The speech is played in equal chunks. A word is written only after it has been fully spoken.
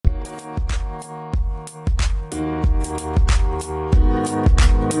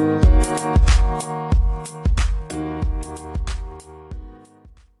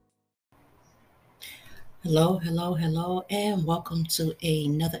Hello, and welcome to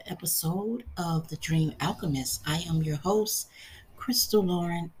another episode of The Dream Alchemist. I am your host, Crystal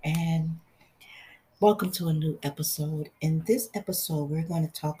Lauren, and welcome to a new episode. In this episode, we're going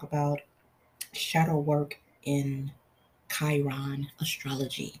to talk about shadow work in Chiron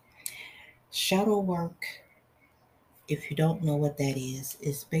astrology. Shadow work, if you don't know what that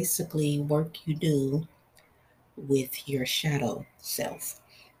is basically work you do with your shadow self.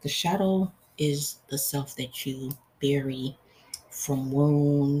 The shadow is the self that you bury from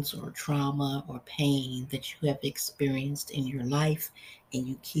wounds or trauma or pain that you have experienced in your life, and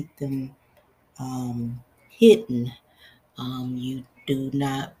you keep them hidden. You do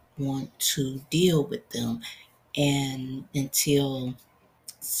not want to deal with them, and until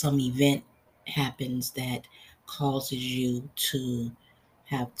some event happens that causes you to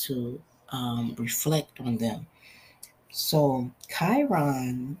have to reflect on them. So,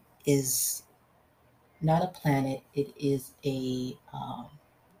 Chiron is not a planet, it is it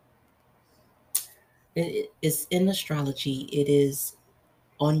is in astrology. It is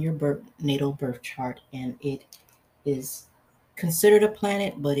on your natal birth chart, and it is considered a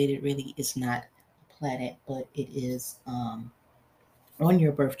planet, but it really is not a planet, but it is on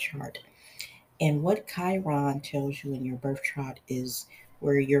your birth chart. And what Chiron tells you in your birth chart is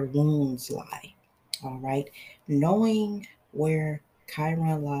where your wounds lie. All right. Knowing where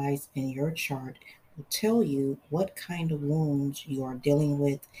Chiron lies in your chart will tell you what kind of wounds you are dealing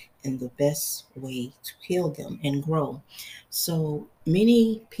with and the best way to heal them and grow. So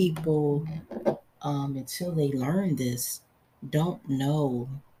many people, until they learn this, don't know.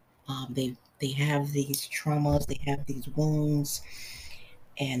 They have these traumas, they have these wounds,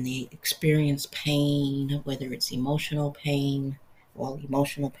 and they experience pain, whether it's emotional pain. Well,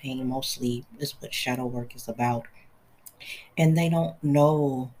 emotional pain mostly is what shadow work is about. And they don't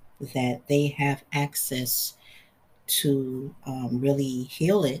know that they have access to really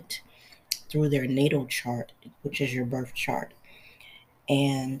heal it through their natal chart, which is your birth chart.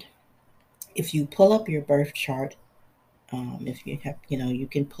 And if you pull up your birth chart, if you have, you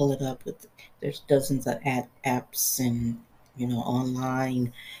can pull it up with, there's dozens of apps and,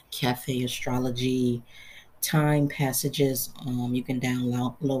 online cafe astrology, time passages. You can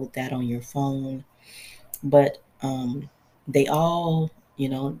download that on your phone, but they all,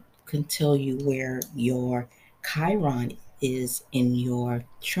 can tell you where your Chiron is in your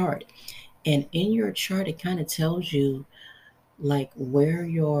chart. And in your chart, it kind of tells you like where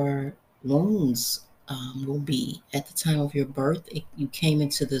your wounds will be at the time of your birth. You came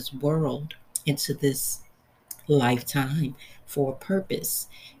into this world, into this lifetime for a purpose,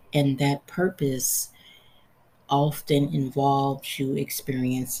 and that purpose often involves you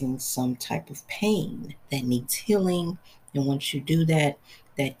experiencing some type of pain that needs healing. And once you do that,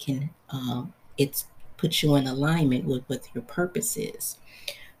 that can it's put you in alignment with what your purpose is.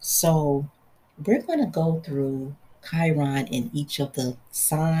 So we're going to go through Chiron in each of the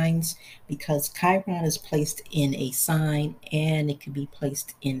signs, because Chiron is placed in a sign and it can be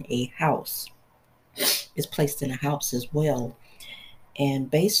placed in a house. It's placed in a house as well.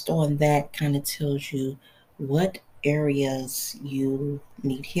 And based on that, kind of tells you what areas you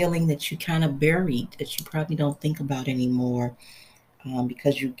need healing that you kind of buried, that you probably don't think about anymore,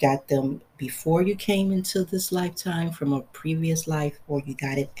 because you got them before you came into this lifetime from a previous life, or you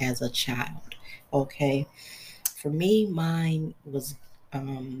got it as a child. Okay. For me, mine was,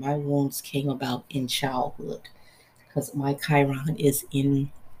 my wounds came about in childhood because my Chiron is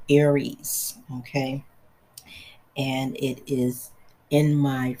in Aries. Okay. And it is in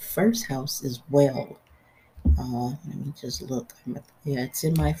my first house as well. Let me just look. Yeah, it's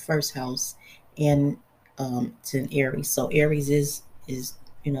in my first house, and it's in Aries. So Aries is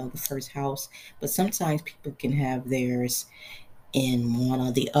the first house, but sometimes people can have theirs in one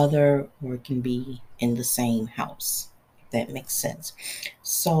or the other, or it can be in the same house. If that makes sense.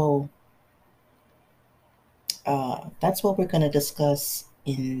 So that's what we're going to discuss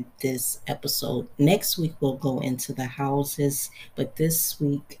in this episode. Next week we'll go into the houses, but this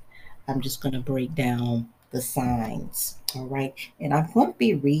week I'm just going to break down the signs. All right. And I'm going to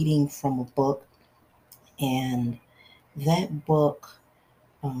be reading from a book, and that book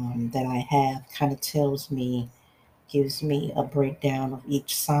that I have kind of gives me a breakdown of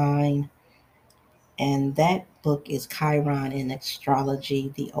each sign. And that book is Chiron in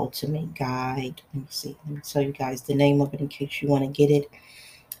Astrology, The Ultimate Guide. Let me see. Let me tell you guys the name of it in case you want to get it.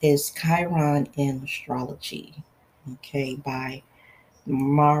 Is Chiron in Astrology. Okay, by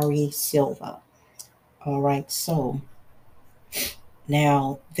Mari Silva. All right, so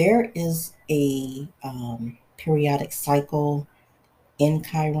now there is a periodic cycle in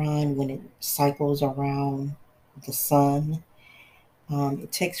Chiron when it cycles around the sun.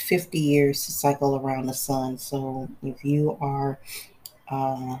 It takes 50 years to cycle around the sun. So if you are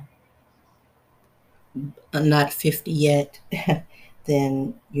uh, not 50 yet,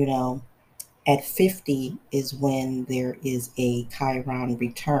 then, at 50 is when there is a Chiron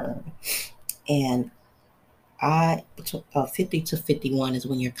return. And 50 to 51 is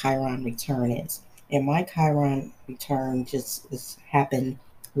when your Chiron return is. And my Chiron return just happened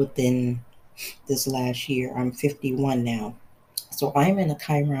within this last year. I'm 51 now. So I'm in a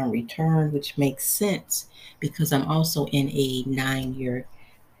Chiron return, which makes sense because I'm also in a 9 year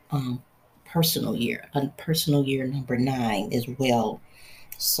um, personal year number 9 as well.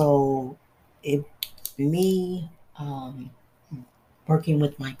 So it me um, working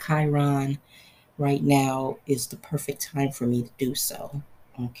with my Chiron right now is the perfect time for me to do so.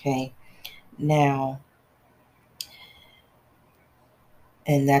 Okay. Now,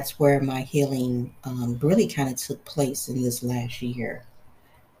 and that's where my healing really kind of took place in this last year.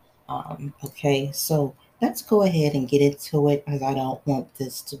 Okay, so let's go ahead and get into it as I don't want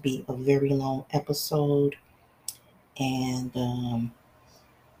this to be a very long episode. And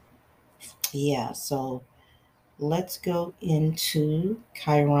yeah, so let's go into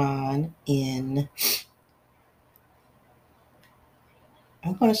Chiron in.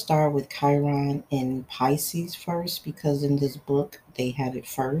 I'm going to start with Chiron in Pisces first because in this book they have it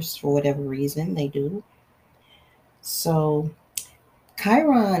first for whatever reason they do. So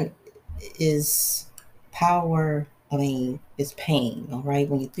Chiron is power, is pain, all right?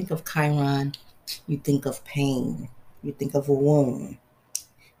 When you think of Chiron, you think of pain, you think of a wound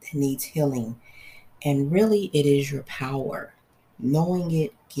that needs healing. And really, it is your power. Knowing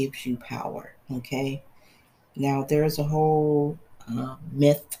it gives you power, okay? Now, there's a whole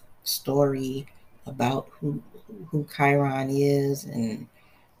myth story about who Chiron is and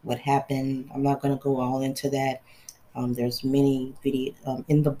what happened. I'm not going to go all into that. There's many video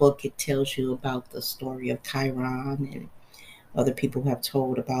in the book. It tells you about the story of Chiron and other people have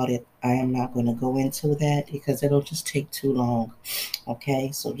told about it. I am not going to go into that because it'll just take too long.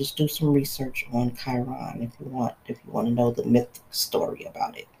 Okay, so just do some research on Chiron if you want. If you want to know the myth story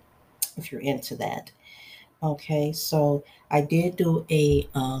about it, if you're into that. Okay, so I did do a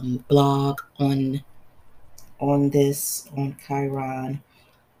blog on this on Chiron.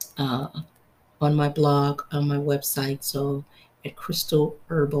 Uh, on my blog, on my website. So at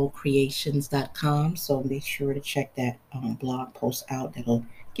crystalherbalcreations.com. So make sure to check that blog post out. That'll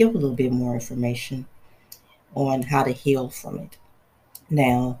give a little bit more information on how to heal from it.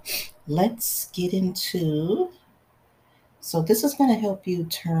 Now, let's get into. So this is going to help you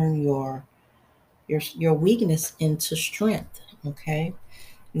turn your weakness into strength. Okay.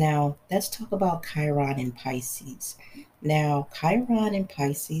 Now let's talk about Chiron and Pisces. Now Chiron and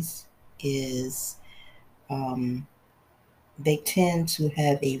Pisces is um, they tend to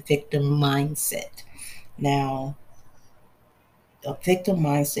have a victim mindset. Now, a victim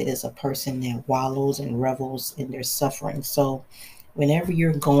mindset is a person that wallows and revels in their suffering. So, whenever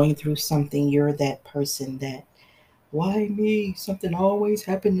you're going through something, you're that person that, why me? Something always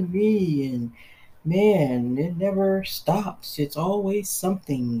happened to me. And man, it never stops. It's always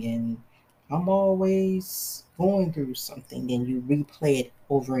something. And I'm always going through something. And you replay it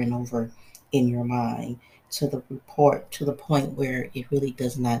over and over in your mind to the point where it really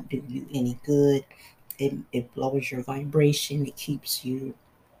does not do you any good. It lowers your vibration. It keeps you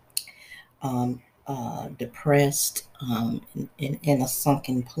depressed in a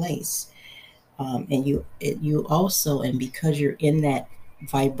sunken place. You also, and because you're in that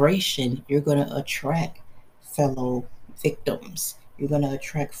vibration, you're going to attract fellow victims. You're going to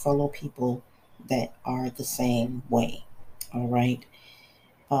attract fellow people that are the same way. All right.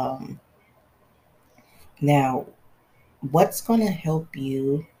 Um, Now, what's going to help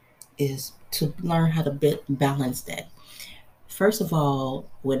you is to learn how to balance that. First of all,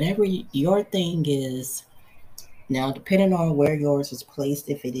 whenever your thing is, now depending on where yours is placed,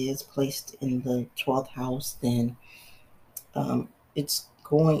 if it is placed in the 12th house, then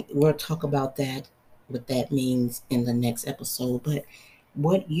we'll talk about that, what that means in the next episode. But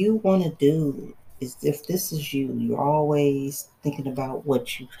what you want to do is, if this is you, you're always thinking about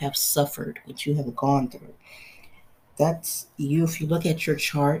what you have suffered, what you have gone through. That's you. If you look at your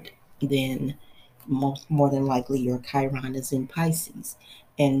chart, then more than likely your Chiron is in Pisces,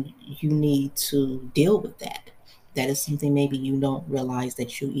 and you need to deal with that. That is something maybe you don't realize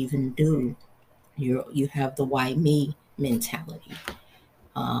that you even do. You have the why me mentality.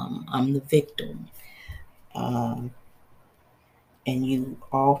 I'm the victim, um, and you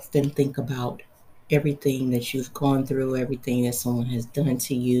often think about everything that you've gone through, everything that someone has done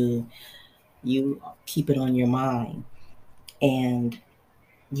to you, you keep it on your mind. And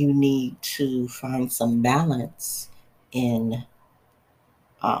you need to find some balance in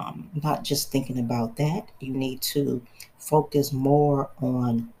not just thinking about that. You need to focus more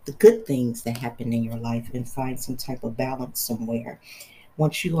on the good things that happen in your life and find some type of balance somewhere.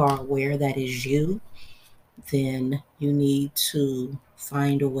 Once you are aware that is you, then you need to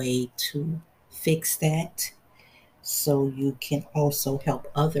find a way to fix that so you can also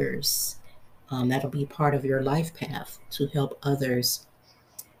help others. That'll be part of your life path to help others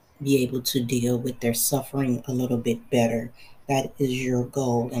be able to deal with their suffering a little bit better. That is your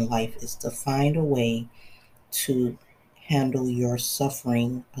goal in life, is to find a way to handle your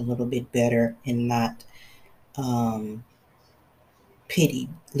suffering a little bit better and not um,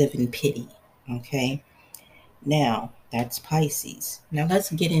 live in pity. Okay. Now that's Pisces. Now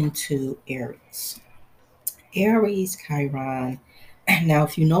let's get into Aries. Aries, Chiron. Now,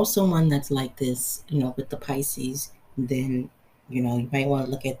 if you know someone that's like this, with the Pisces, then you might want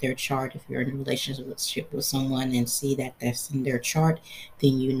to look at their chart. If you're in a relationship with someone and see that that's in their chart,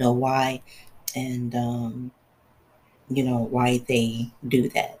 then you know why, and why they do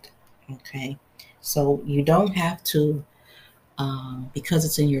that. Okay, so you don't have to, because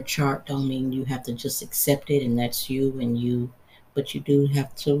it's in your chart, don't mean you have to just accept it and that's you and you, but you do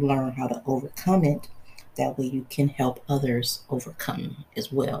have to learn how to overcome it. That way you can help others overcome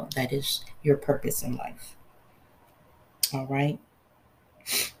as well. That is your purpose in life. All right.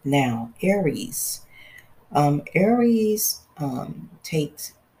 Now, Aries. Aries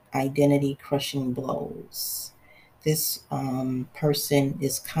takes identity crushing blows. This person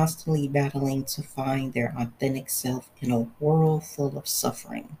is constantly battling to find their authentic self in a world full of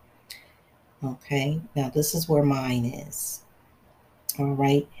suffering. Okay, now this is where mine is. All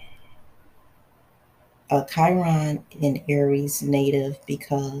right, Chiron in Aries native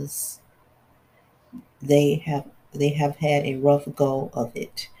because they have had a rough go of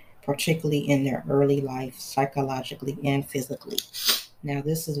it, particularly in their early life, psychologically and physically. Now,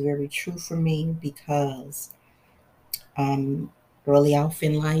 this is very true for me because early off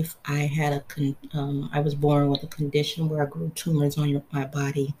in life, I was born with a condition where I grew tumors on my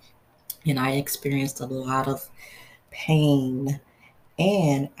body, and I experienced a lot of pain.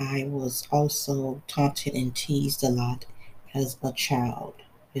 And I was also taunted and teased a lot as a child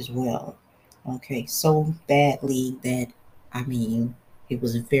as well. Okay, so badly that, I mean, it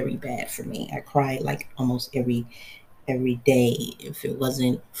was very bad for me. I cried like almost every day. If it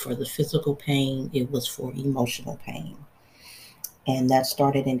wasn't for the physical pain, it was for emotional pain. And that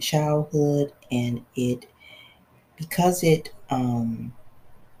started in childhood, and because it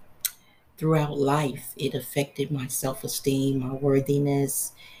throughout life, it affected my self-esteem, my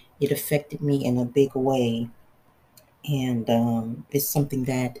worthiness. It affected me in a big way, and it's something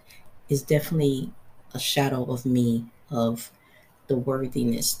that is definitely a shadow of me, of the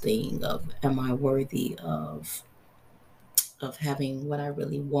worthiness thing, of am I worthy of having what I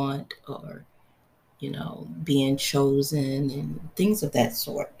really want, or being chosen and things of that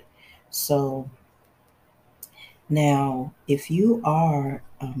sort. So now, your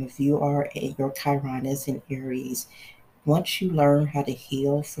Chiron is in Aries, once you learn how to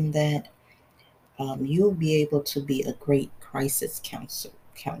heal from that, you'll be able to be a great crisis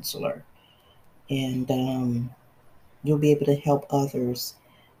counselor, and you'll be able to help others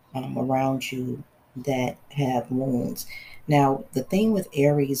around you that have wounds. Now, the thing with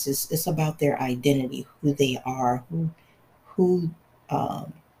Aries is it's about their identity, who they are, who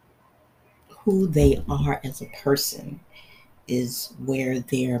um, who they are as a person is where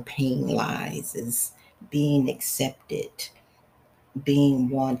their pain lies, is being accepted, being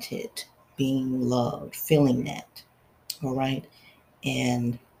wanted, being loved, feeling that. All right.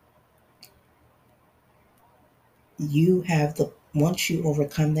 And once you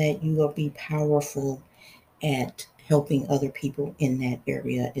overcome that, you will be powerful at helping other people in that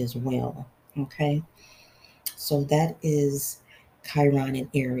area as well. Okay. So that is Chiron and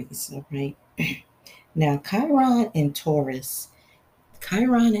Aries. All right. Now, Chiron and Taurus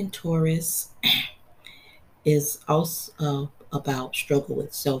is also about struggle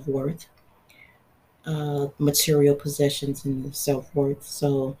with self worth, material possessions, and self worth.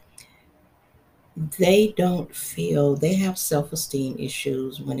 So they have self esteem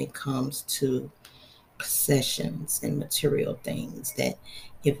issues when it comes to possessions and material things. That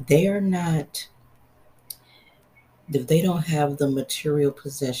if they are not, if they don't have the material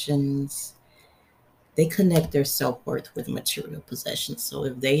possessions, they connect their self worth with material possessions. So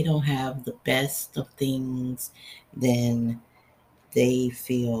if they don't have the best of things, then they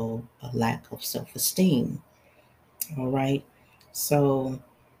feel a lack of self-esteem. All right. So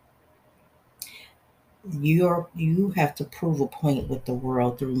you have to prove a point with the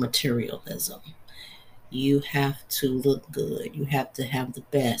world through materialism. You have to look good. You have to have the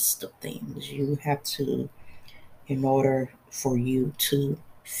best of things. You have to, in order for you to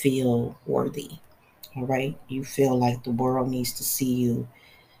feel worthy. All right. You feel like the world needs to see you,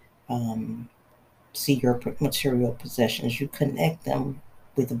 um, see your material possessions. You connect them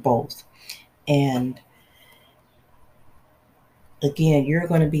with both. And again, you're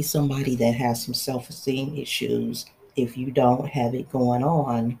going to be somebody that has some self esteem issues if you don't have it going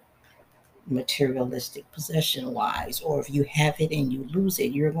on materialistic possession wise, or if you have it and you lose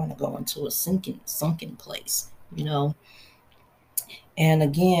it, you're going to go into a sunken place, you know. And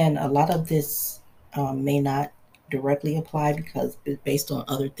again, a lot of this may not directly apply because based on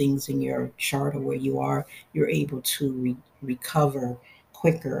other things in your chart or where you are, you're able to recover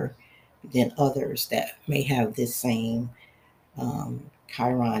quicker than others that may have this same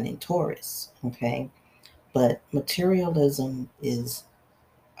Chiron in Taurus. Okay, but materialism is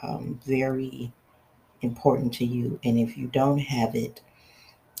very important to you, and if you don't have it,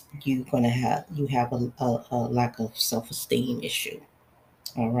 you have a lack of self-esteem issue.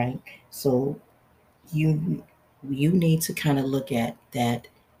 All right, so you you need to kind of look at that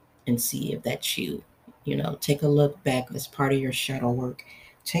and see if that's you. You know, take a look back as part of your shadow work.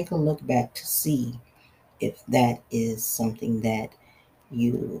 Take a look back to see if that is something that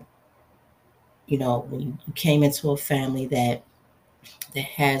you you know, when you came into a family that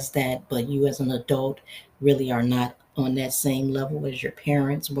has that, but you as an adult really are not on that same level as your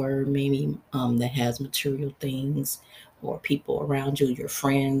parents were, maybe that has material things, or people around you, your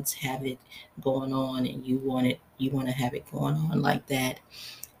friends have it going on, and you want to have it going on like that,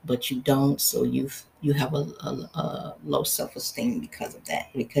 but you don't. So you have a low self esteem because of that,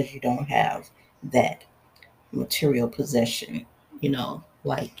 because you don't have that material possession, you know,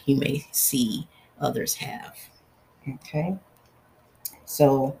 like you may see others have. Okay.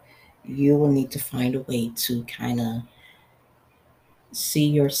 So you will need to find a way to kind of see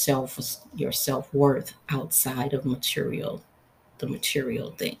your self worth outside of the material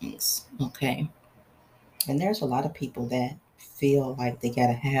things. Okay. And there's a lot of people that feel like they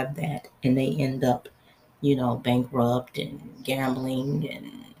gotta have that and they end up, you know, bankrupt and gambling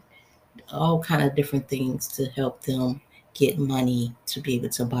and all kind of different things to help them get money to be able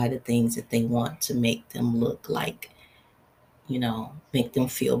to buy the things that they want to make them look like, you know, make them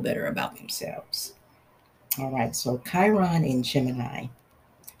feel better about themselves. All right, so Chiron in Gemini.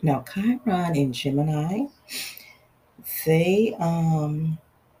 Now, Chiron in Gemini, they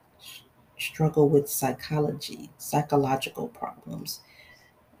struggle with psychological problems.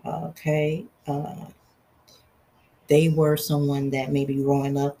 Okay, they were someone that maybe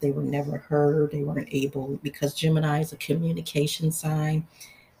growing up they were never heard. They weren't able, because Gemini is a communication sign.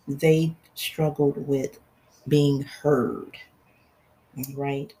 They struggled with being heard.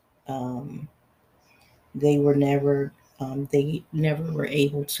 Right. Um, they never were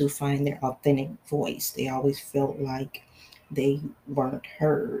able to find their authentic voice. They always felt like they weren't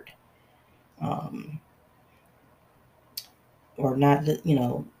heard, um, or not, you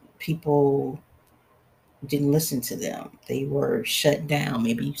know, people didn't listen to them. They were shut down.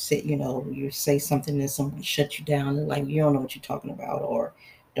 Maybe you say, you know, you say something and someone shut you down and like, you don't know what you're talking about, or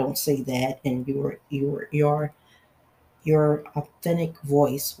don't say that. And your authentic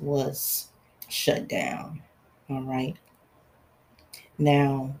voice was shut down. All right.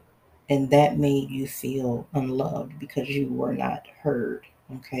 Now, and that made you feel unloved because you were not heard.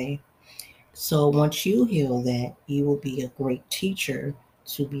 Okay. So once you heal that, you will be a great teacher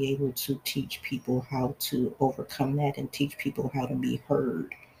to be able to teach people how to overcome that and teach people how to be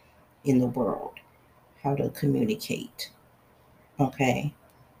heard in the world, how to communicate. Okay.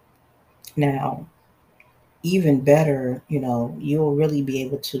 Now, even better, you know, you'll really be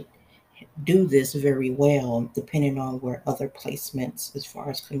able to do this very well depending on where other placements as far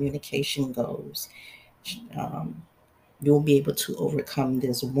as communication goes. Um, you'll be able to overcome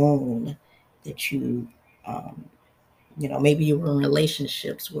this wound that um, you know, maybe you were in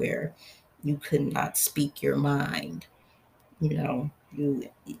relationships where you could not speak your mind, you know, you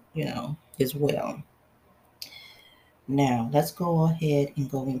know, as well. Now, let's go ahead and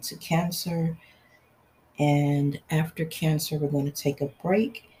go into Cancer. And after Cancer, we're going to take a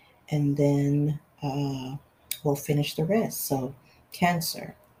break and then we'll finish the rest. So,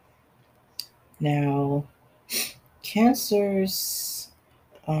 Cancer. Now, Cancers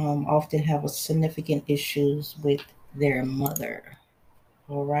often have a significant issues with their mother.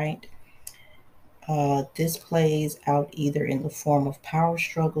 All right. This plays out either in the form of power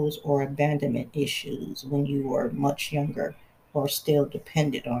struggles or abandonment issues when you were much younger or still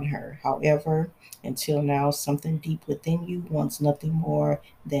dependent on her. However, until now, something deep within you wants nothing more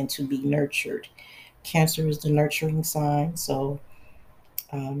than to be nurtured. Cancer is the nurturing sign, so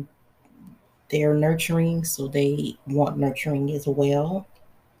um, they're nurturing, so they want nurturing as well.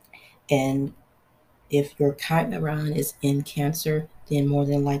 And if your Chiron is in Cancer, then more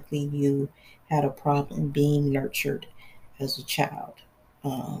than likely you had a problem being nurtured as a child.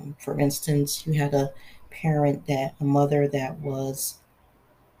 For instance, you had a mother that was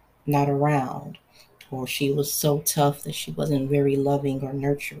not around, or she was so tough that she wasn't very loving or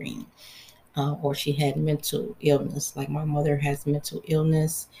nurturing, or she had mental illness. Like my mother has mental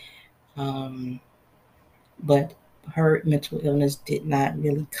illness, um, but her mental illness did not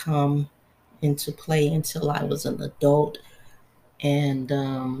really come into play until I was an adult.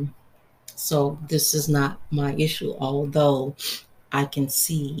 And so this is not my issue, although I can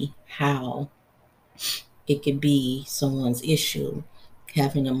see how it could be someone's issue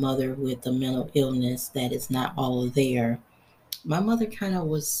having a mother with a mental illness that is not all there. My mother kind of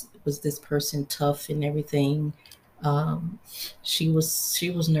was this person, tough and everything. Um, she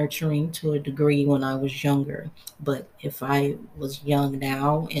was nurturing to a degree when I was younger, but if I was young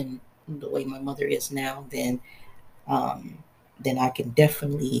now and the way my mother is now, um, then I can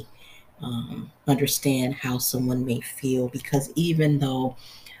definitely understand how someone may feel, because even though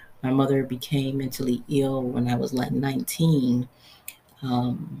my mother became mentally ill when I was like 19,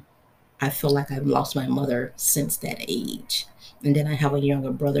 um, I feel like I've lost my mother since that age. And then I have a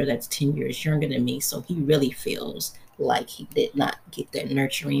younger brother that's 10 years younger than me, so he really feels like he did not get that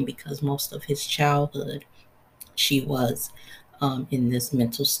nurturing because most of his childhood she was in this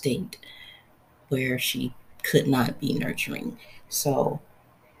mental state where she could not be nurturing. So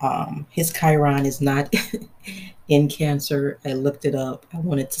his Chiron is not in Cancer. I looked it up. I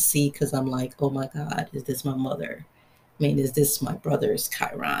wanted to see because I'm like, oh my God, is this my mother? I mean, is this my brother's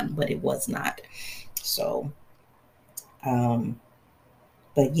Chiron? But it was not. So, um,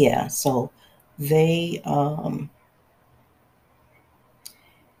 but yeah, so they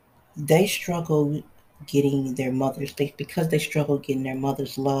they struggle getting their mother's because they struggle getting their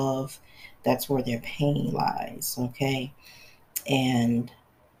mother's love. That's where their pain lies. Okay, and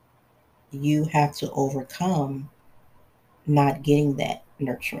you have to overcome not getting that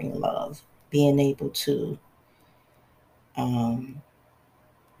nurturing love, being able to um,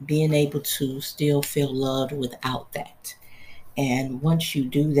 being able to still feel loved without that. And once you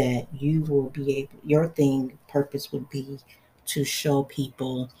do that, you will be able, your thing, purpose would be to show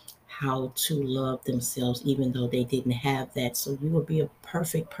people how to love themselves, even though they didn't have that. So you will be a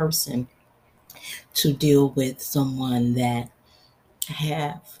perfect person to deal with someone that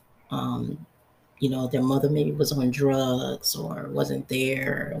have, um, their mother maybe was on drugs or wasn't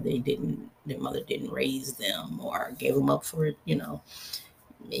there. Or their mother didn't raise them or gave them up for,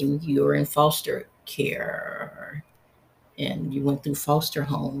 maybe you were in foster care and you went through foster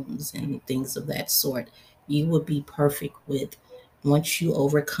homes and things of that sort. You would be perfect with, once you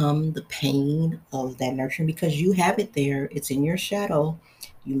overcome the pain of that nurturing, because you have it there, it's in your shadow.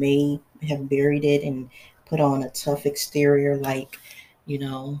 You may have buried it and put on a tough exterior, like, you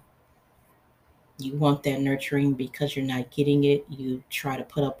know, you want that nurturing because you're not getting it. You try to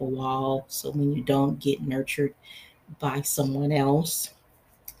put up a wall so when you don't get nurtured by someone else,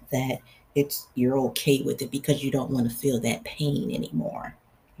 that it's you're okay with it because you don't want to feel that pain anymore.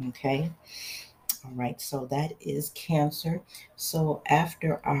 Okay. All right. So that is Cancer. So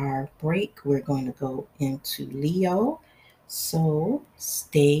after our break, we're going to go into Leo. So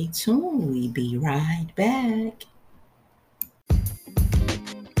stay tuned. We'll be right back.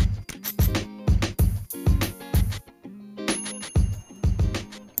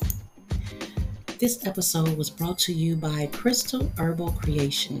 This episode was brought to you by Crystal Herbal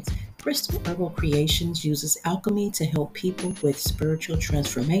Creations. Crystal Herbal Creations uses alchemy to help people with spiritual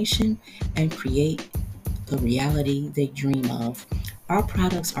transformation and create the reality they dream of. Our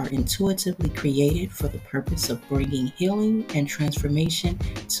products are intuitively created for the purpose of bringing healing and transformation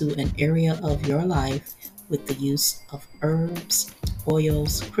to an area of your life with the use of herbs,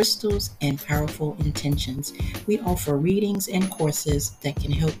 oils, crystals, and powerful intentions. We offer readings and courses that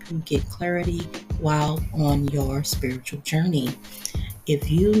can help you get clarity while on your spiritual journey. If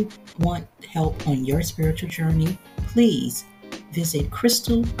you want help on your spiritual journey, please visit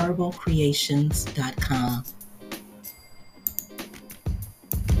crystalherbalcreations.com.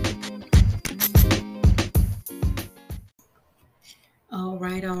 All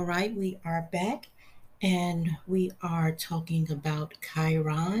right, we are back and we are talking about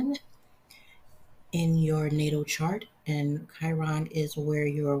Chiron. in your natal chart, and Chiron is where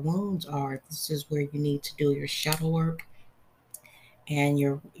your wounds are. This is where you need to do your shadow work, and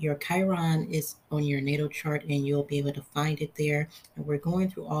your Chiron is on your natal chart, and you'll be able to find it there. And we're going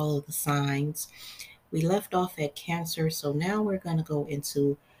through all of the signs. We left off at Cancer, so now we're going to go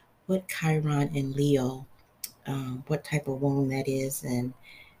into what Chiron in Leo, what type of wound that is, and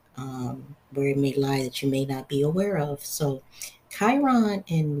where it may lie that you may not be aware of. So, Chiron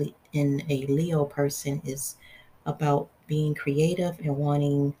in a Leo person is about being creative and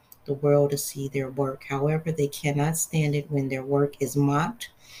wanting the world to see their work. However, they cannot stand it when their work is mocked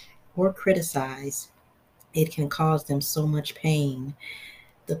or criticized. It can cause them so much pain.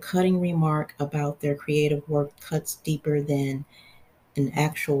 The cutting remark about their creative work cuts deeper than an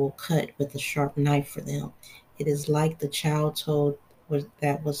actual cut with a sharp knife for them. It is like the child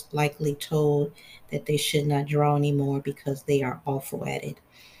that was likely told that they should not draw anymore because they are awful at it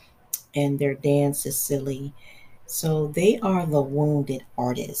and their dance is silly. So they are the wounded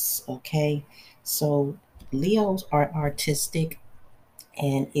artists, okay? So Leos are artistic,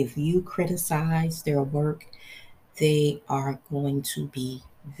 and if you criticize their work, they are going to be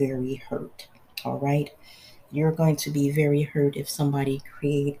very hurt. All right, you're going to be very hurt if somebody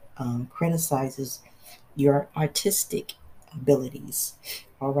criticizes your artistic abilities.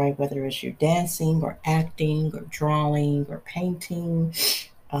 All right, whether it's your dancing or acting or drawing or painting,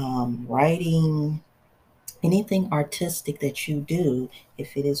 writing, anything artistic that you do,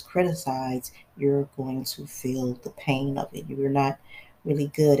 if it is criticized, you're going to feel the pain of it. You're not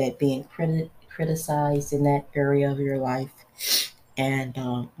really good at being criticized in that area of your life, and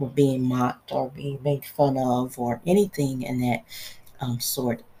or being mocked or being made fun of or anything in that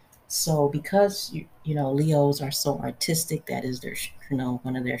sort. So because you know Leos are so artistic, that is their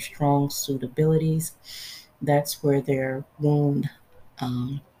one of their strong suitabilities. That's where their wound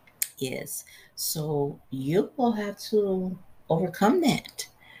um, is. So you will have to overcome that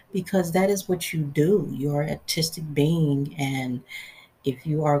because that is what you do. You're an artistic being, and if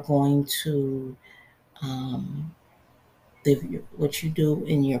you are going to um, what you do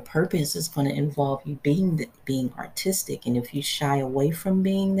in your purpose is going to involve you being artistic. And if you shy away from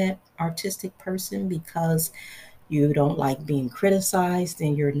being that artistic person because you don't like being criticized,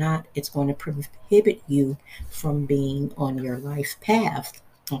 then you're not. It's going to prohibit you from being on your life path.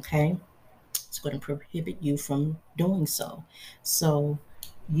 Okay, it's going to prohibit you from doing so. So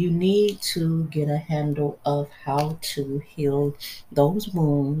you need to get a handle of how to heal those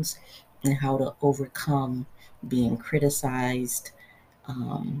wounds and how to overcome being criticized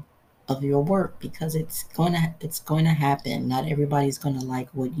um, of your work, because it's going to happen. Not everybody's going to like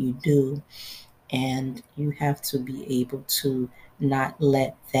what you do, and you have to be able to not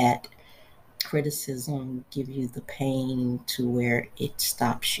let that criticism give you the pain to where it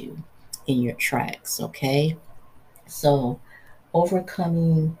stops you in your tracks. Okay, so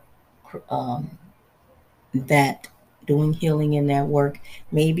overcoming um, that, doing healing in that work.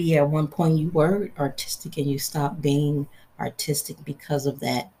 Maybe at one point you were artistic and you stopped being artistic because of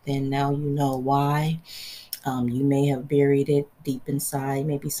that. Then now you know why. You may have buried it deep inside.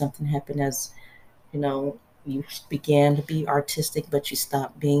 Maybe something happened as you know you began to be artistic, but you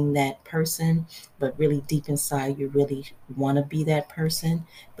stopped being that person. But really deep inside you really want to be that person,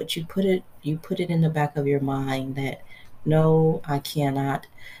 but you put it in the back of your mind that no, I cannot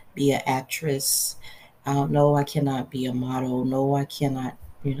be an actress. No, I cannot be a model. No, I cannot,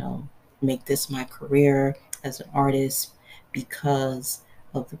 make this my career as an artist because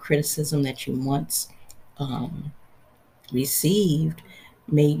of the criticism that you once um, received,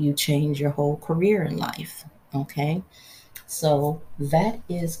 made you change your whole career in life. Okay, so that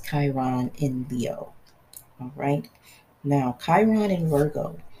is Chiron in Leo. All right, now Chiron in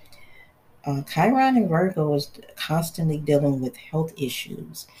Virgo. Chiron in Virgo is constantly dealing with health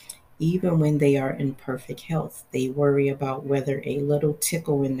issues. Even when they are in perfect health, they worry about whether a little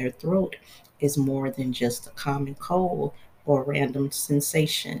tickle in their throat is more than just a common cold or random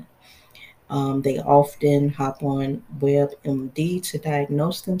sensation. They often hop on WebMD to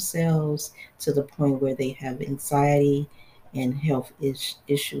diagnose themselves to the point where they have anxiety and health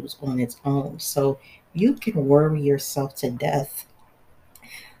issues on its own. So you can worry yourself to death,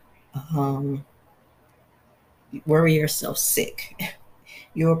 um, worry yourself sick.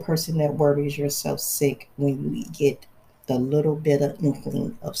 You're a person that worries yourself sick when you get the little bit of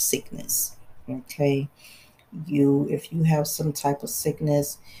inkling of sickness. Okay, if you have some type of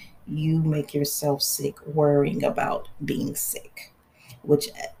sickness, you make yourself sick worrying about being sick, which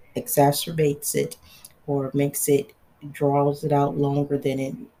exacerbates it or makes it, draws it out longer than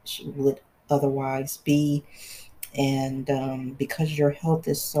it would otherwise be. And because your health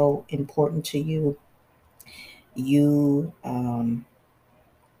is so important to you, you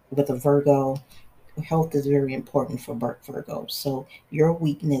with a Virgo, health is very important for Virgo. So your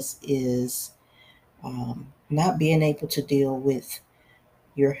weakness is not being able to deal with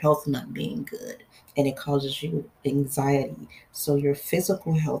your health not being good, and it causes you anxiety. So your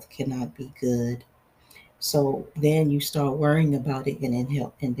physical health cannot be good. So then you start worrying about it,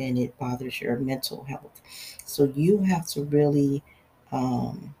 and then it bothers your mental health. So you have to really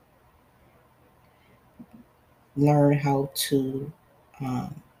um, learn how to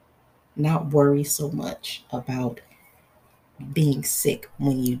um, not worry so much about being sick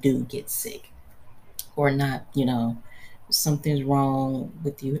when you do get sick, or not, something's wrong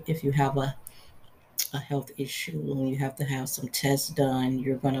with you. If you have a health issue and you have to have some tests done,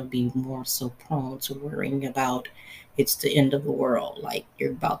 you're going to be more so prone to worrying about it's the end of the world, like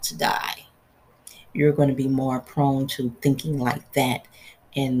you're about to die. You're going to be more prone to thinking like that.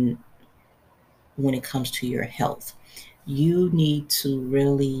 And when it comes to your health, you need to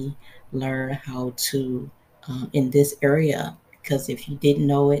really learn how to, in this area, because if you didn't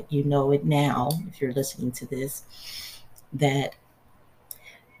know it, you know it now, if you're listening to this, that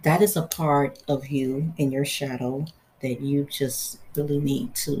that is a part of you in your shadow that you just really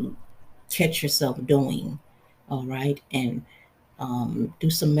need to catch yourself doing. All right. And do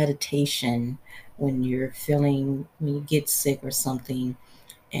some meditation when you get sick or something,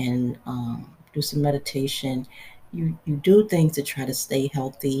 and do some meditation. You do things to try to stay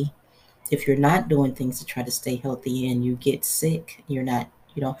healthy. If you're not doing things to try to stay healthy and you get sick, you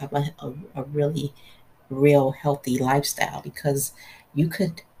don't have a really real healthy lifestyle, because you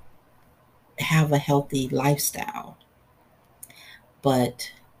could have a healthy lifestyle, but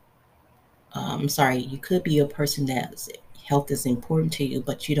I'm sorry, you could be a person that health is important to you,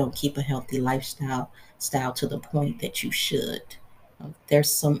 but you don't keep a healthy lifestyle to the point that you should.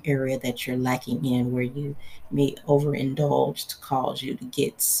 There's some area that you're lacking in where you may overindulge to cause you to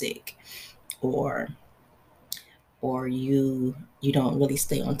get sick, or you don't really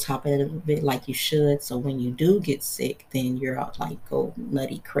stay on top of it like you should. So when you do get sick, then you're out like go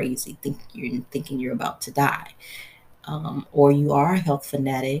nutty crazy, thinking you're about to die. Or you are a health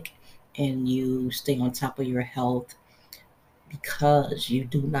fanatic and you stay on top of your health because you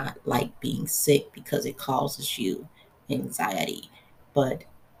do not like being sick because it causes you anxiety. But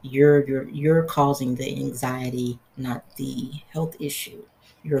you're causing the anxiety, not the health issue.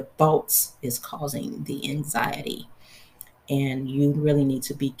 Your thoughts is causing the anxiety, and you really need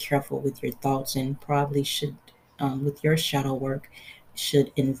to be careful with your thoughts, and probably should, with your shadow work,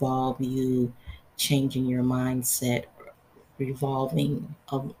 should involve you changing your mindset revolving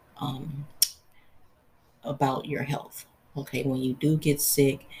about your health. Okay, when you do get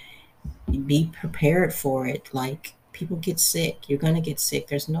sick, be prepared for it. Like, people get sick, you're going to get sick.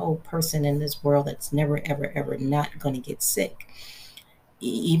 There's no person in this world that's never, ever, ever not going to get sick,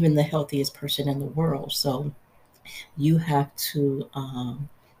 even the healthiest person in the world. So you have to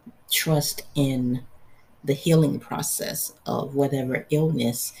trust in the healing process of whatever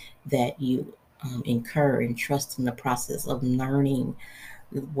illness that you incur, and trust in the process of learning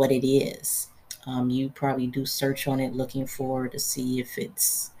what it is. You probably do search on it looking for to see if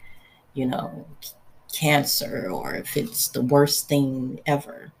it's, you know, cancer, or if it's the worst thing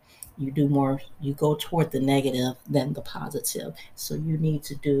ever. You go toward the negative than the positive. So you need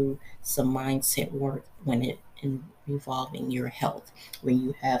to do some mindset work when it in involving your health. When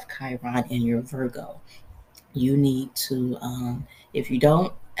you have Chiron in your Virgo, you need to, if you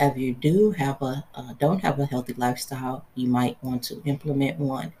do have don't have a healthy lifestyle, you might want to implement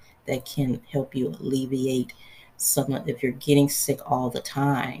one that can help you alleviate some. If you're getting sick all the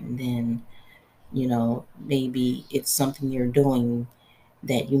time, then maybe it's something you're doing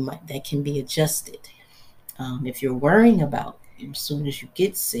that can be adjusted. If you're worrying about as soon as you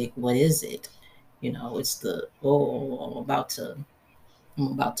get sick, what is it? It's the, oh, I'm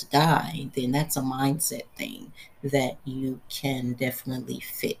about to die. Then that's a mindset thing that you can definitely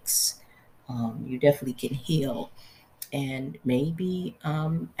fix. You definitely can heal. And maybe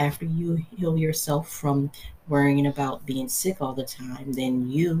after you heal yourself from worrying about being sick all the time, then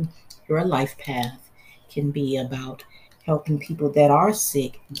your life path can be about helping people that are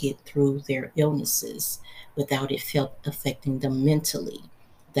sick get through their illnesses without it affecting them mentally.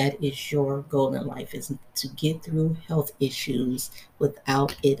 That is your goal in life, is to get through health issues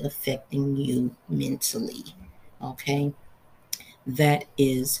without it affecting you mentally. Okay? That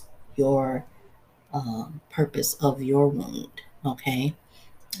is your purpose of your wound. Okay.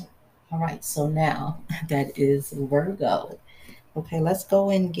 All right. So now that is Virgo. Okay. Let's go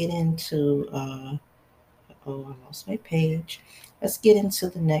and get into Oh, I lost my page. Let's get into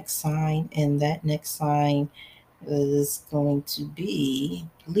the next sign, and that next sign is going to be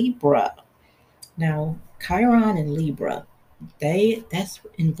Libra. Now, Chiron and Libra, that's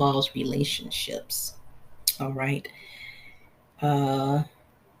involves relationships. All right. Uh,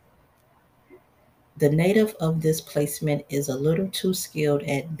 the native of this placement is a little too skilled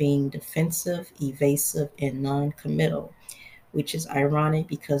at being defensive, evasive, and non-committal, which is ironic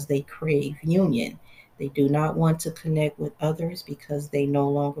because they crave union. They do not want to connect with others because they no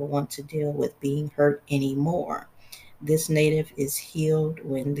longer want to deal with being hurt anymore. This native is healed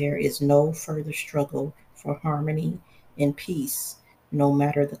when there is no further struggle for harmony and peace, no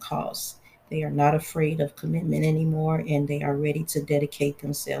matter the cost. They are not afraid of commitment anymore and they are ready to dedicate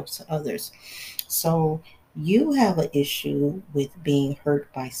themselves to others. So, you have an issue with being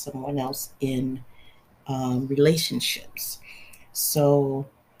hurt by someone else in relationships. So,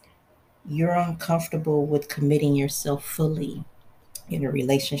 you're uncomfortable with committing yourself fully in a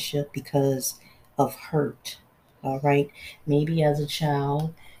relationship because of hurt. All right. Maybe as a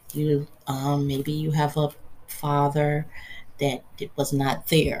child, maybe you have a father that was not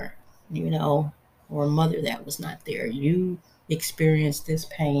there, or a mother that was not there. You experienced this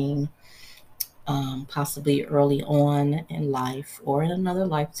pain, possibly early on in life or in another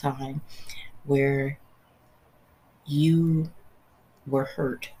lifetime, where you were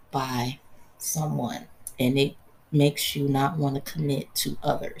hurt by someone, and it makes you not want to commit to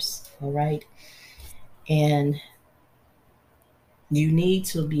others. All right. And you need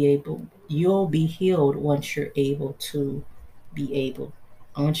to be able, you'll be healed once you're able to be able,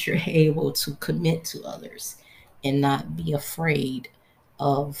 once you're able to commit to others and not be afraid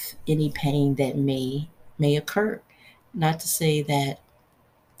of any pain that may occur. Not to say that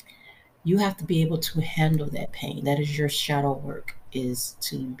you have to be able to handle that pain. That is your shadow work, is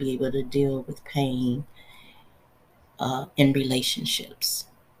to be able to deal with pain in relationships.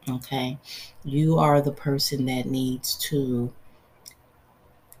 Okay. You are the person that needs to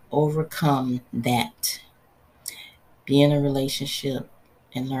overcome that, be in a relationship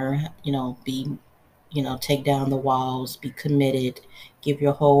and learn, be, take down the walls, be committed, give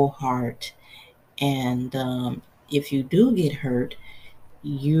your whole heart. And if you do get hurt,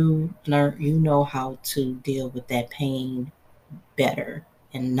 you know how to deal with that pain better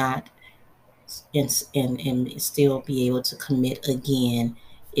and not, and still be able to commit again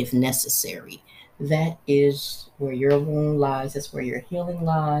if necessary. That is where your wound lies. That's where your healing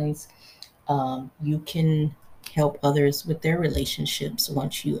lies. You can help others with their relationships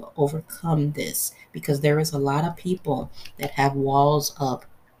once you overcome this, because there is a lot of people that have walls up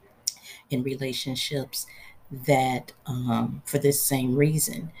in relationships that for this same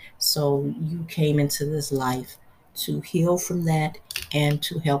reason. So you came into this life to heal from that and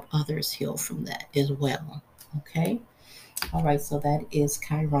to help others heal from that as well. Okay. All right. So that is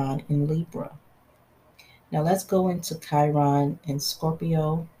Chiron in Libra. Now let's go into Chiron in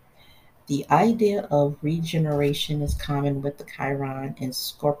Scorpio. The idea of regeneration is common with the Chiron and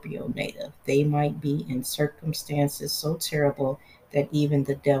Scorpio native. They might be in circumstances so terrible that even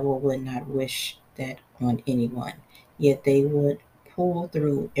the devil would not wish that on anyone, yet they would pull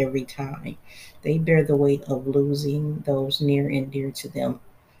through every time. They bear the weight of losing those near and dear to them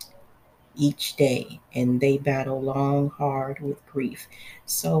each day, and they battle long, hard with grief.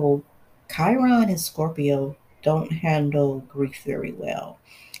 So, Chiron and Scorpio don't handle grief very well.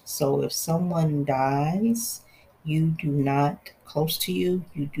 So, if someone dies, you do not, close to you,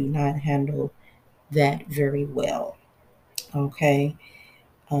 you do not handle that very well. Okay.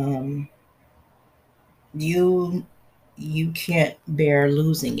 Um, you you can't bear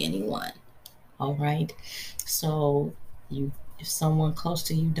losing anyone. All right. So you, if someone close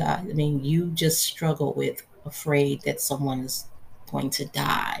to you dies, I mean, you just struggle with afraid that someone is going to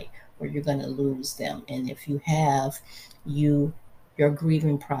die or you're going to lose them. And if you have, you, your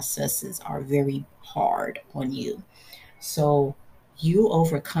grieving processes are very hard on you. So you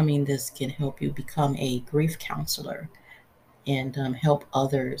overcoming this can help you become a grief counselor and help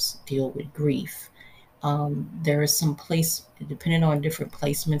others deal with grief. There is some place, depending on different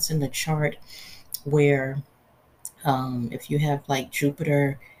placements in the chart, where if you have like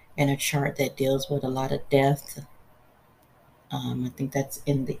Jupiter in a chart that deals with a lot of death, I think that's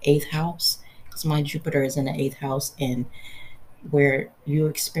in the eighth house, because my Jupiter is in the eighth house, and where you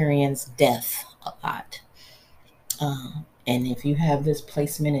experience death a lot. And if you have this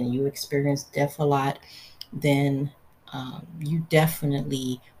placement and you experience death a lot, then you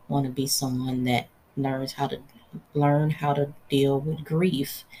definitely want to be someone that learns how to deal with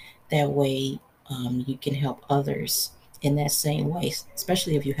grief. That way, you can help others in that same way,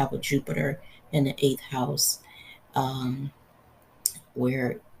 especially if you have a Jupiter in the eighth house, um,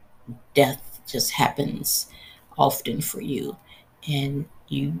 where death just happens often for you, and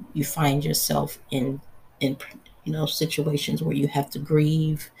you find yourself in situations where you have to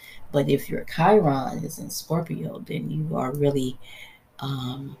grieve. But if your Chiron is in Scorpio, then you are really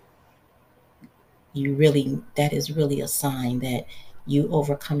um, you really that is really a sign that you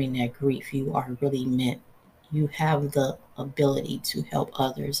overcoming that grief. You are really meant. You have the ability to help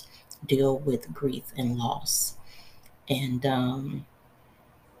others deal with grief and loss, and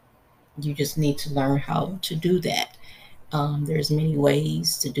you just need to learn how to do that. There's many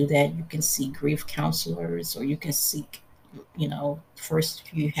ways to do that. You can see grief counselors, or you can seek, first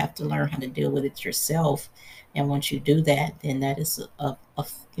you have to learn how to deal with it yourself. And once you do that, then that is a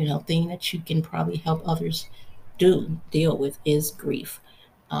thing that you can probably help others deal with is grief.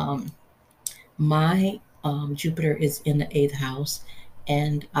 Um, my Jupiter is in the eighth house,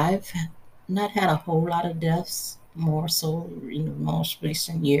 and I've not had a whole lot of deaths, more so in the most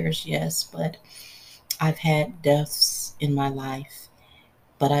recent years, yes, but I've had deaths in my life.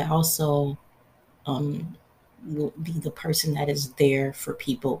 But I also will be the person that is there for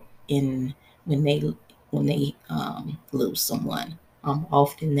people in when they lose someone. I'm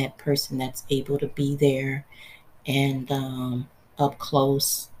often that person that's able to be there and up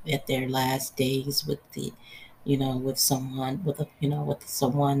close at their last days with with someone with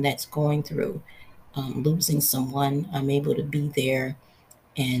someone that's going through losing someone. I'm able to be there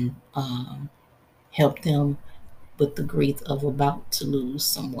and help them with the grief of about to lose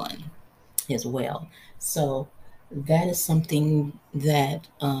someone as well. So that is something that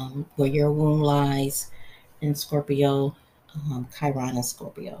where your wound lies in Scorpio, Chiron and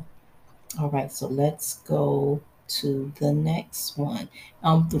Scorpio. All right, so let's go to the next one.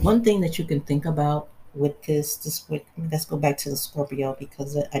 The one thing that you can think about with let's go back to the Scorpio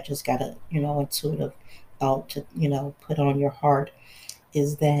because I just got a intuitive thought to put on your heart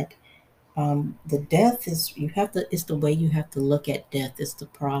is that the death is you have to it's the way you have to look at death is the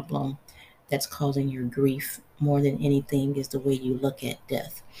problem that's causing your grief more than anything is the way you look at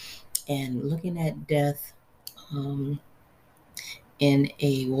death and looking at death um, in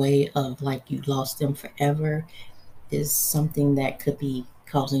a way of like you lost them forever is something that could be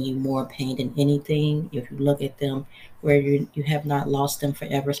causing you more pain than anything if you look at them where you have not lost them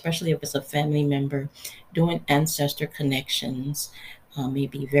forever, especially if it's a family member. Doing ancestor connections may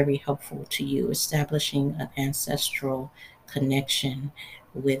be very helpful to you. Establishing an ancestral connection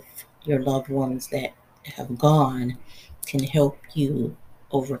with your loved ones that have gone can help you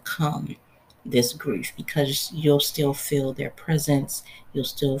overcome this grief because you'll still feel their presence, you'll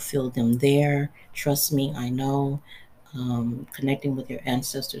still feel them there. Trust me, I know. Connecting with your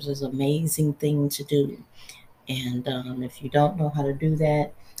ancestors is an amazing thing to do. And if you don't know how to do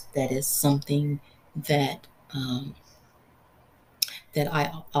that, that is something that that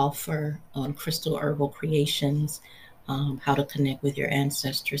I offer on Crystal Herbal Creations. How to connect with your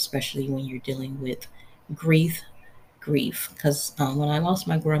ancestors, especially when you're dealing with grief. Because when I lost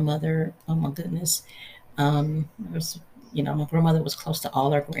my grandmother, oh my goodness, it was my grandmother was close to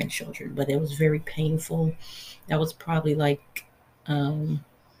all our grandchildren, but it was very painful. That was probably like um,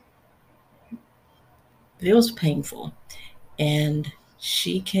 it was painful. And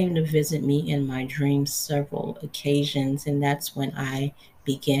she came to visit me in my dreams several occasions, and that's when I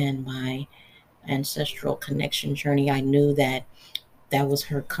began my ancestral connection journey. I knew that that was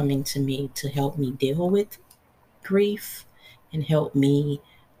her coming to me to help me deal with grief and help me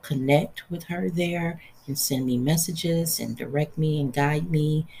connect with her there and send me messages and direct me and guide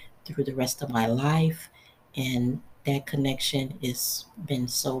me through the rest of my life. And that connection has been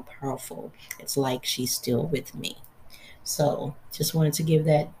so powerful. It's like she's still with me. So just wanted to give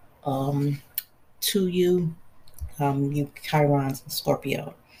that um, to you, you Chirons and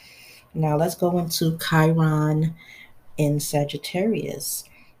Scorpio. Now let's go into Chiron in Sagittarius.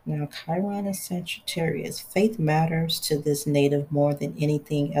 Now, Chiron in Sagittarius, faith matters to this native more than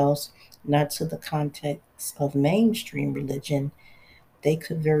anything else, not to the context of mainstream religion. They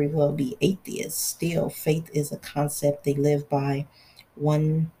could very well be atheists. Still, faith is a concept they live by,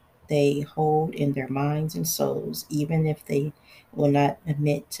 one they hold in their minds and souls, even if they will not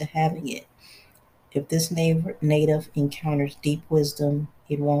admit to having it. If this native encounters deep wisdom,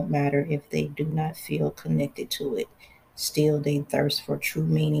 it won't matter if they do not feel connected to it. Still, they thirst for true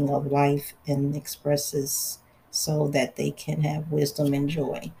meaning of life and expresses so that they can have wisdom and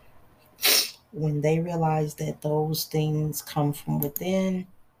joy. When they realize that those things come from within,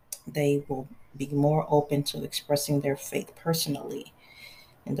 they will be more open to expressing their faith personally.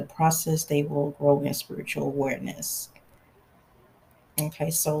 In the process, they will grow in spiritual awareness.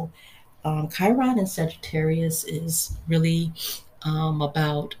 Okay, so Chiron in Sagittarius is really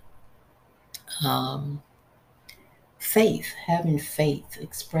about um, faith,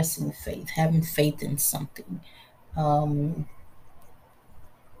 expressing faith, having faith in something. Um,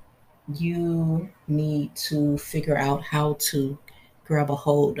 you need to figure out how to grab a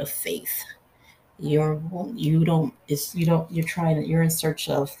hold of faith. You don't it's you don't you're trying you're in search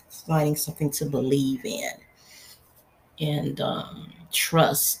of finding something to believe in and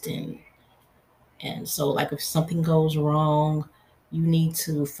trust and so like if something goes wrong, you need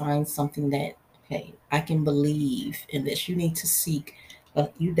to find something that okay, I can believe in this. You need to seek.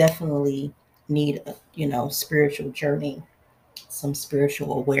 You definitely need a spiritual journey, some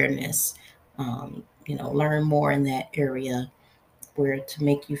spiritual awareness. Learn more in that area where to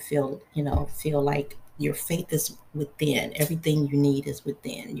make you feel like your faith is within. Everything you need is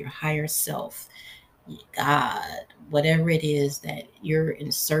within your higher self, God, whatever it is that you're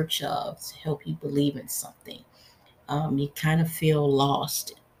in search of to help you believe in something. You kind of feel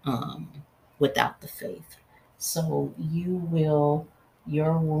lost without the faith. So your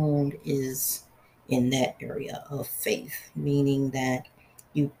wound is in that area of faith, meaning that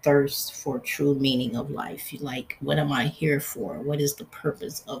you thirst for true meaning of life. You like, what am I here for? What is the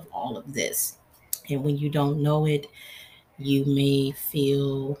purpose of all of this? And when you don't know it, you may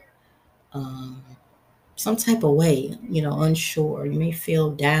feel um, some type of way, unsure. You may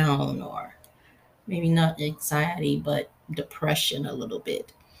feel down or maybe not anxiety, but depression a little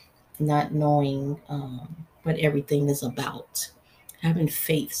bit, not knowing what everything is about. Having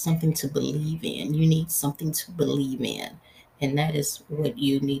faith, something to believe in. You need something to believe in. And that is what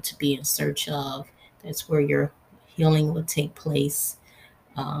you need to be in search of. That's where your healing will take place.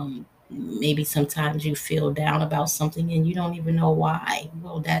 Maybe sometimes you feel down about something and you don't even know why.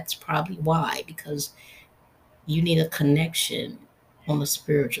 Well, that's probably why, because you need a connection on the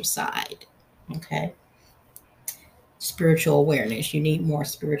spiritual side. Okay. Spiritual awareness. You need more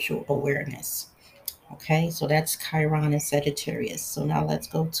spiritual awareness. Okay. So that's Chiron and Sagittarius. So now let's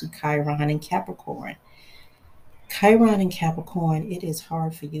go to Chiron and Capricorn. Chiron and Capricorn, it is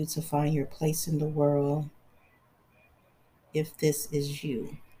hard for you to find your place in the world if this is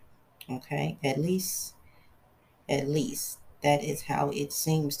you. Okay. At least that is how it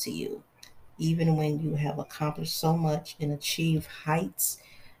seems to you. Even when you have accomplished so much and achieved heights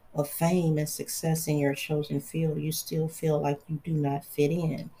of fame and success in your chosen field, you still feel like you do not fit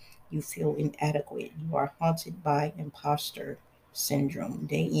in. You feel inadequate. You are haunted by imposter syndrome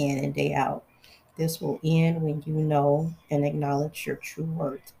day in and day out. This will end when you know and acknowledge your true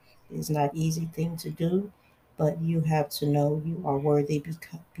worth. It is not an easy thing to do, but you have to know you are worthy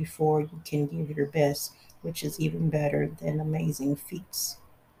before you can give your best, which is even better than amazing feats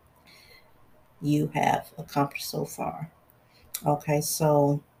you have accomplished so far. Okay,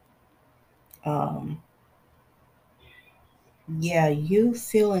 so um, yeah, you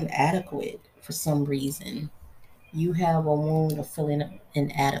feel inadequate for some reason. You have a wound of feeling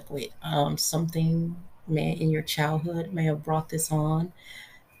inadequate. Something in your childhood may have brought this on.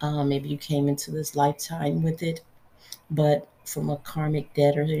 Maybe you came into this lifetime with it, but from a karmic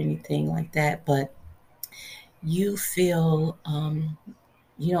debt or anything like that. But you feel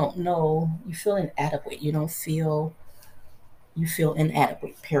you don't know. You feel inadequate. You feel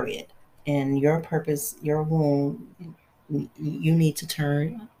inadequate. Period. And your purpose, your wound, you need to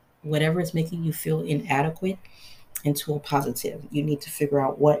turn whatever is making you feel inadequate into a positive. You need to figure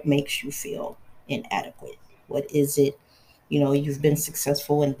out what makes you feel inadequate. What is it? You've been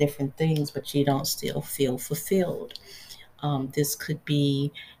successful in different things, but you don't still feel fulfilled. This could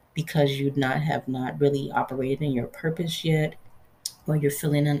be because have not really operated in your purpose yet, or you're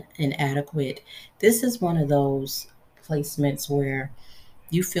feeling inadequate. This is one of those placements where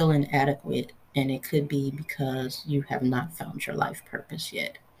you feel inadequate, and it could be because you have not found your life purpose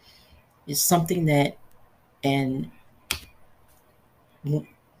yet. It's something that, and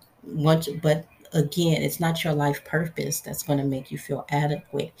once, but again, it's not your life purpose that's going to make you feel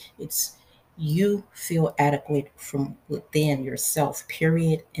adequate. It's you feel adequate from within yourself,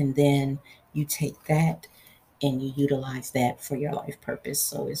 period. And then you take that and you utilize that for your life purpose.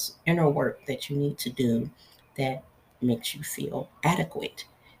 So it's inner work that you need to do that makes you feel adequate.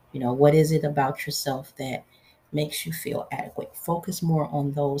 What is it about yourself that makes you feel adequate? Focus more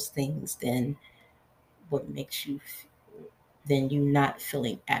on those things than what makes you than you not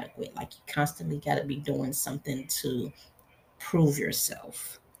feeling adequate. Like you constantly got to be doing something to prove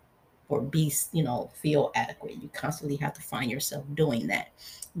yourself or feel adequate. You constantly have to find yourself doing that,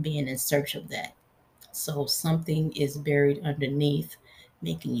 being in search of that. So something is buried underneath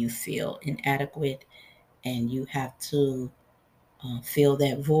making you feel inadequate, and you have to fill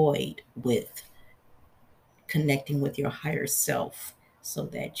that void with connecting with your higher self so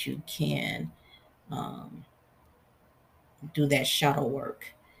that you can um, do that shadow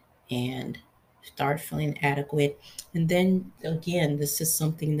work and start feeling adequate. And then again, this is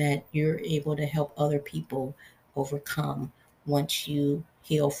something that you're able to help other people overcome once you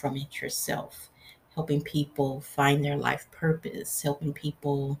heal from it yourself. Helping people find their life purpose, helping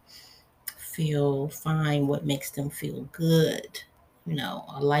people find what makes them feel good,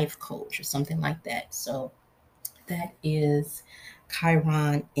 a life coach or something like that. So that is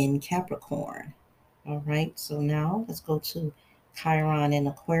Chiron in Capricorn. All right, so now let's go to Chiron in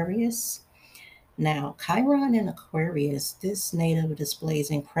Aquarius. Now, Chiron in Aquarius, this native displays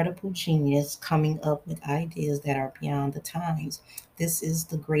incredible genius coming up with ideas that are beyond the times. This is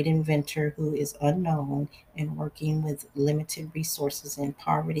the great inventor who is unknown and working with limited resources and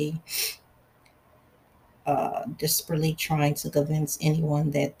poverty, desperately trying to convince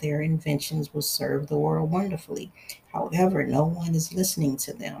anyone that their inventions will serve the world wonderfully. However, no one is listening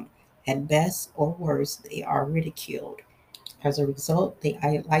to them. At best or worst, they are ridiculed. As a result, they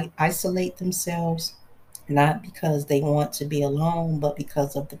isolate themselves not because they want to be alone, but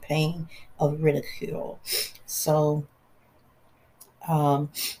because of the pain of ridicule. So,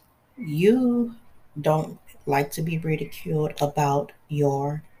 um, you don't like to be ridiculed about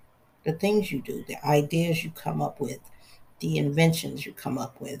the things you do, the ideas you come up with, the inventions you come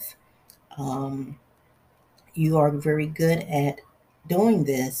up with. Um, you are very good at doing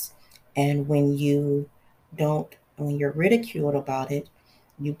this, and when you're ridiculed about it,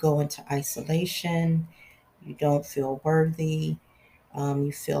 you go into isolation. You don't feel worthy.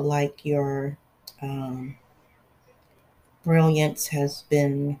 You feel like your um, brilliance has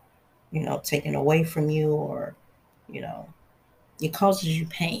been, taken away from you, or you know, it causes you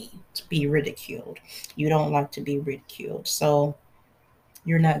pain to be ridiculed. You don't like to be ridiculed, so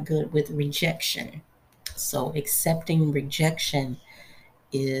you're not good with rejection. So accepting rejection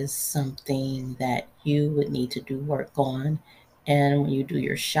is something that you would need to do work on. And when you do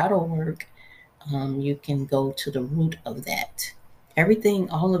your shadow work, you can go to the root of that. Everything,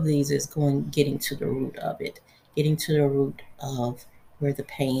 all of these is getting to the root of it, getting to the root of where the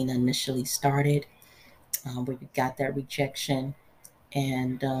pain initially started, where you got that rejection,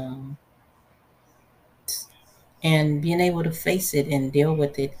 and and being able to face it and deal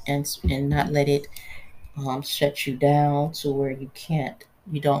with it, and not let it shut you down to where you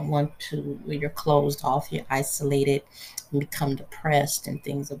don't want to, where you're closed off, you're isolated, and become depressed and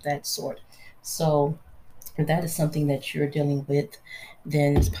things of that sort. So if that is something that you're dealing with,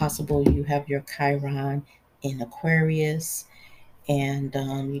 then it's possible you have your Chiron in Aquarius, and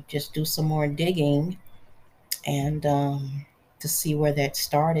you just do some more digging and to see where that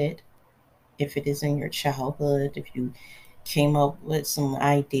started. If it is in your childhood, if you came up with some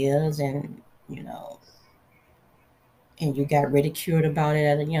ideas and you know and you got ridiculed about it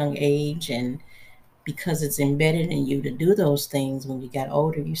at a young age, and because it's embedded in you to do those things, when you got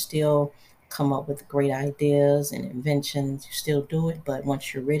older you still come up with great ideas and inventions, you still do it, but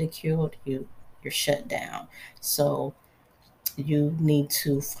once you're ridiculed, you're shut down. So you need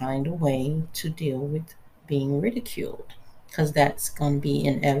to find a way to deal with being ridiculed, because that's going to be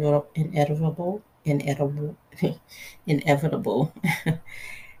inevitable, and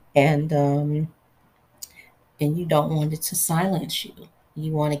and you don't want it to silence you.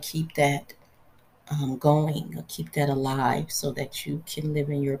 You want to keep that going, or keep that alive, so that you can live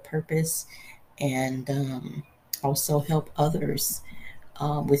in your purpose, and also help others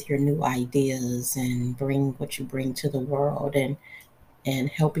with your new ideas, and bring what you bring to the world, and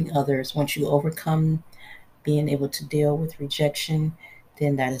helping others. Once you overcome being able to deal with rejection,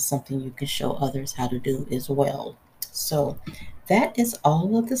 then that is something you can show others how to do as well. So that is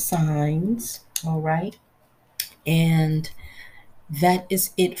all of the signs. All right. And that is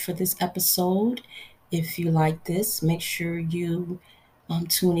it for this episode. If you like this, make sure you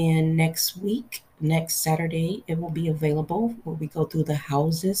tune in next week. Next Saturday, it will be available where we go through the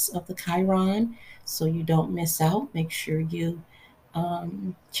houses of the Chiron, so you don't miss out. Make sure you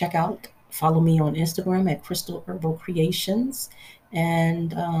check out, follow me on Instagram at Crystal Herbal Creations,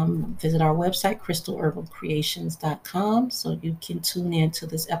 and visit our website, crystalherbalcreations.com, so you can tune in to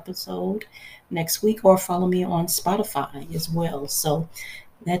this episode next week, or follow me on Spotify as well. So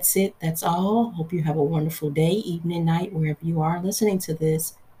that's it. That's all. Hope you have a wonderful day, evening, night, wherever you are listening to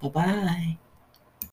this. Bye bye.